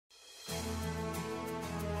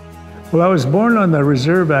Well, I was born on the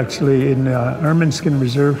reserve, actually, in Arminskin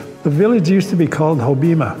Reserve. The village used to be called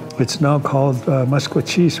Hobima. It's now called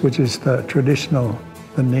Musqueam, which is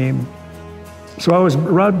the name. So I was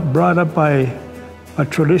brought up by a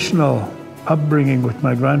traditional upbringing with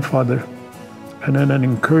my grandfather, and then an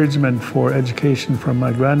encouragement for education from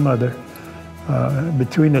my grandmother,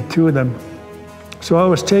 between the two of them. So I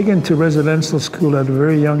was taken to residential school at a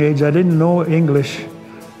very young age. I didn't know English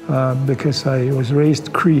because I was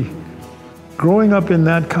raised Cree. Growing up in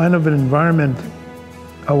that kind of an environment,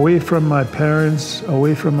 away from my parents,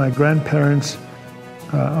 away from my grandparents,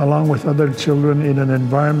 along with other children in an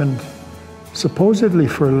environment supposedly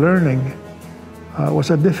for learning,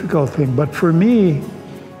 was a difficult thing. But for me,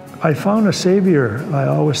 I found a savior. I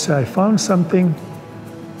always say I found something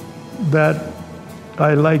that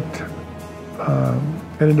I liked,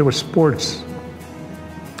 and it was sports.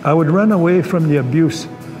 I would run away from the abuse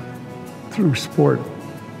through sport.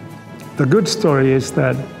 The good story is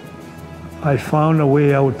that I found a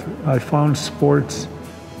way out. I found sports.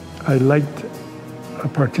 I liked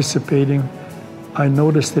participating. I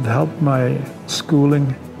noticed it helped my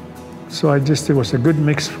schooling. So it was a good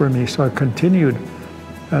mix for me. So I continued,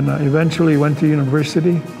 and I eventually went to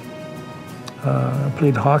university. I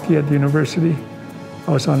played hockey at the university.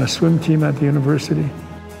 I was on a swim team at the university.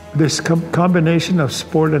 This combination of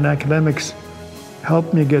sport and academics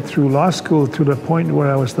helped me get through law school to the point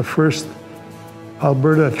where I was the first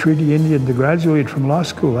Alberta Treaty Indian to graduate from law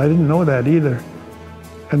school. I didn't know that either.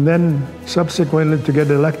 And then subsequently to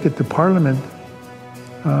get elected to Parliament.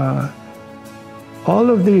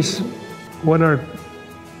 All of these, what are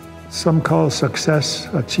some call success,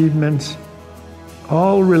 achievements,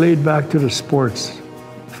 all relate back to the sports.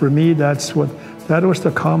 For me, that was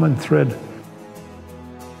the common thread.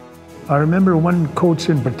 I remember one coach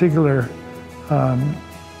in particular,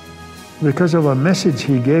 because of a message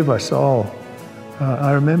he gave us all.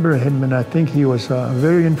 I remember him, and I think he was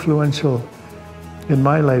very influential in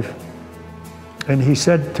my life. And he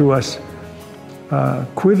said to us,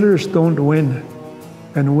 quitters don't win,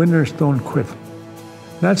 and winners don't quit.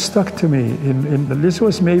 That stuck to me. This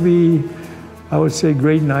was maybe, I would say,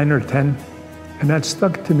 grade 9 or 10, and that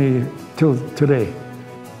stuck to me till today.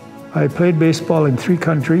 I played baseball in 3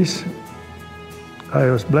 countries. I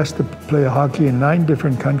was blessed to play hockey in 9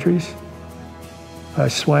 different countries. I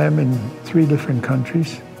swam in 3 different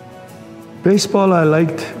countries. Baseball I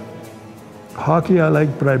liked, hockey I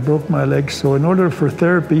liked, but I broke my leg. So in order for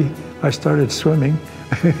therapy, I started swimming.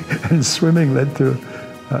 And swimming led to,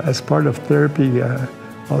 as part of therapy,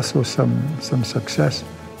 also some success.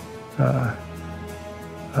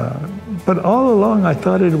 But all along I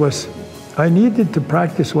thought I needed to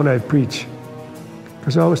practice what I preach.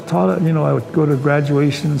 Because I was taught, I would go to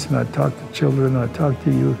graduations and I'd talk to children, I'd talk to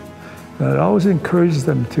youth. And I'd always encourage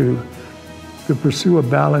them to pursue a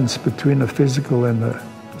balance between the physical and the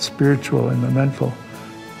spiritual and the mental.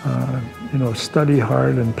 Study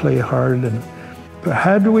hard and play hard. But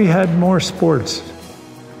had we had more sports,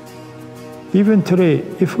 even today,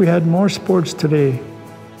 if we had more sports today,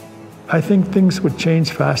 I think things would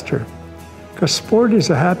change faster. Because sport is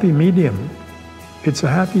a happy medium. It's a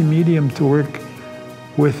happy medium to work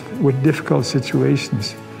with difficult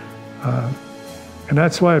situations. And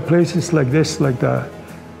that's why places like this, like the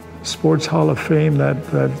Sports Hall of Fame,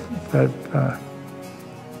 that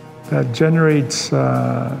generates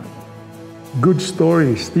good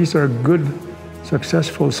stories. These are good,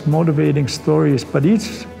 successful, motivating stories. But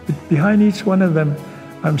behind each one of them,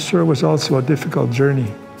 I'm sure, was also a difficult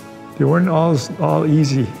journey. They weren't all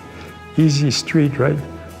easy street, right?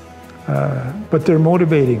 But they're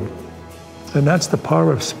motivating. And that's the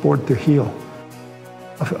power of sport to heal.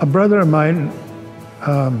 A brother of mine,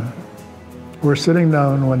 we were sitting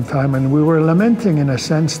down one time and we were lamenting, in a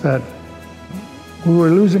sense, that we were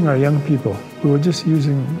losing our young people. We were just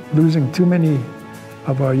losing too many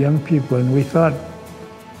of our young people. And we thought,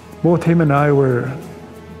 both him and I were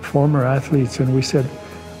former athletes, and we said,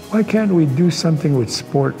 why can't we do something with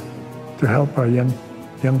sport to help our young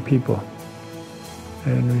people?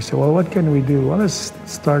 And we said, well, what can we do? Well, let's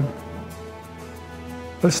start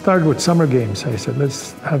with summer games. I said,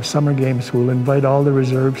 let's have summer games. We'll invite all the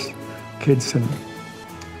reserves kids. And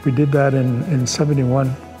we did that in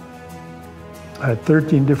 71. I had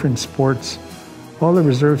 13 different sports. All the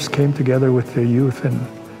reserves came together with their youth and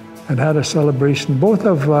had a celebration, both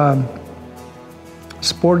of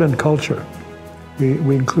sport and culture.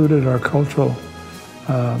 We included our cultural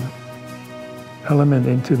element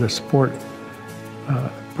into the sport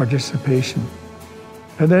participation.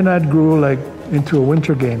 And then that grew into a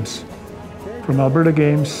winter games. From Alberta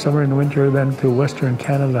games, summer and winter, then to Western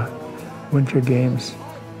Canada. Winter Games.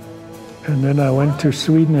 And then I went to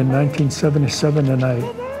Sweden in 1977, and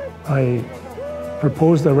I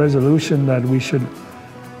proposed a resolution that we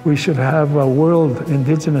should have a World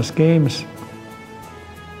Indigenous Games.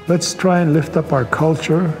 Let's try and lift up our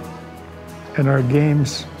culture and our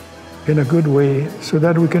games in a good way so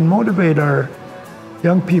that we can motivate our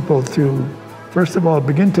young people to, first of all,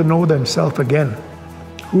 begin to know themselves again,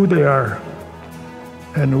 who they are.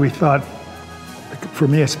 And we thought, for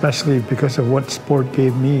me especially, because of what sport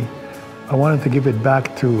gave me, I wanted to give it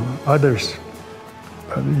back to others,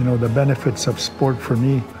 the benefits of sport for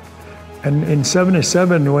me. And in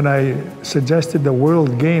 '77, when I suggested the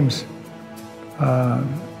World Games,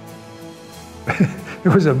 it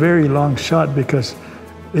was a very long shot because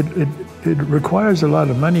it requires a lot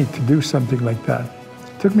of money to do something like that.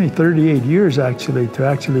 It took me 38 years actually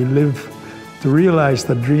to realize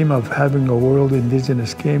the dream of having a World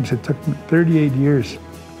Indigenous Games. It took me 38 years.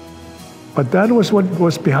 But that was what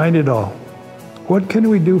was behind it all. What can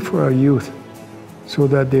we do for our youth so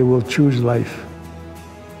that they will choose life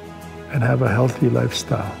and have a healthy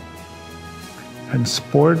lifestyle? And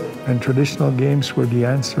sport and traditional games were the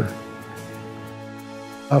answer.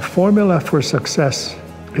 A formula for success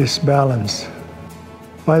is balance.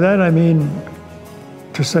 By that I mean,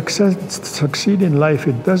 to succeed in life,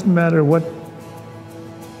 it doesn't matter what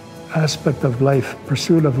aspect of life,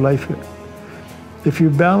 pursuit of life. If you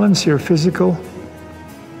balance your physical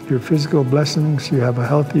blessings, you have a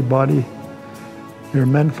healthy body, your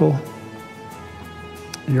mental,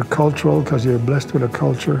 your cultural, because you're blessed with a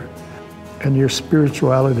culture, and your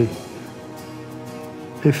spirituality.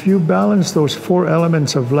 If you balance those four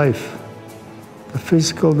elements of life, the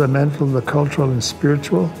physical, the mental, the cultural, and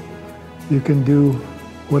spiritual, you can do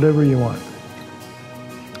whatever you want.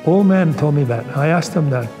 Old man told me that. I asked him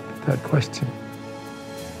that question.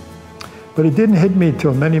 But it didn't hit me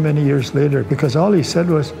till many, many years later, because all he said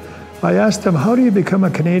was, I asked him, how do you become a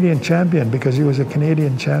Canadian champion? Because he was a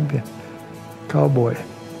Canadian champion, cowboy.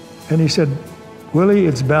 And he said, Willie,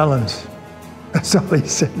 it's balance. That's all he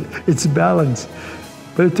said, it's balance.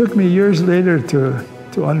 But it took me years later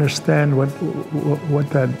to understand what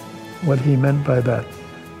he meant by that.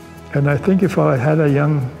 And I think if I had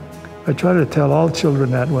I try to tell all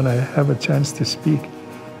children that when I have a chance to speak,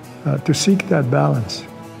 to seek that balance.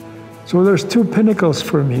 So there's two pinnacles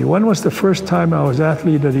for me. One was the first time I was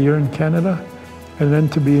Athlete of the Year in Canada, and then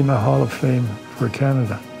to be in the Hall of Fame for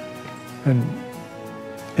Canada. And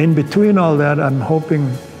in between all that, I'm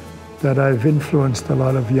hoping that I've influenced a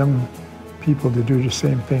lot of young people to do the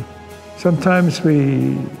same thing. Sometimes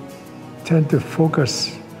we tend to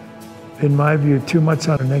focus, in my view, too much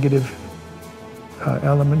on the negative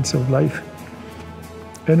elements of life.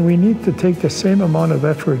 And we need to take the same amount of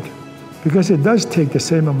effort, because it does take the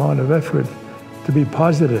same amount of effort to be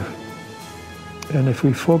positive. And if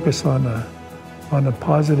we focus on a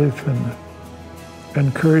positive and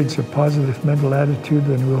encourage a positive mental attitude,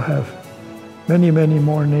 then we'll have many, many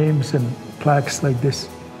more names and plaques like this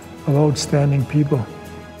of outstanding people.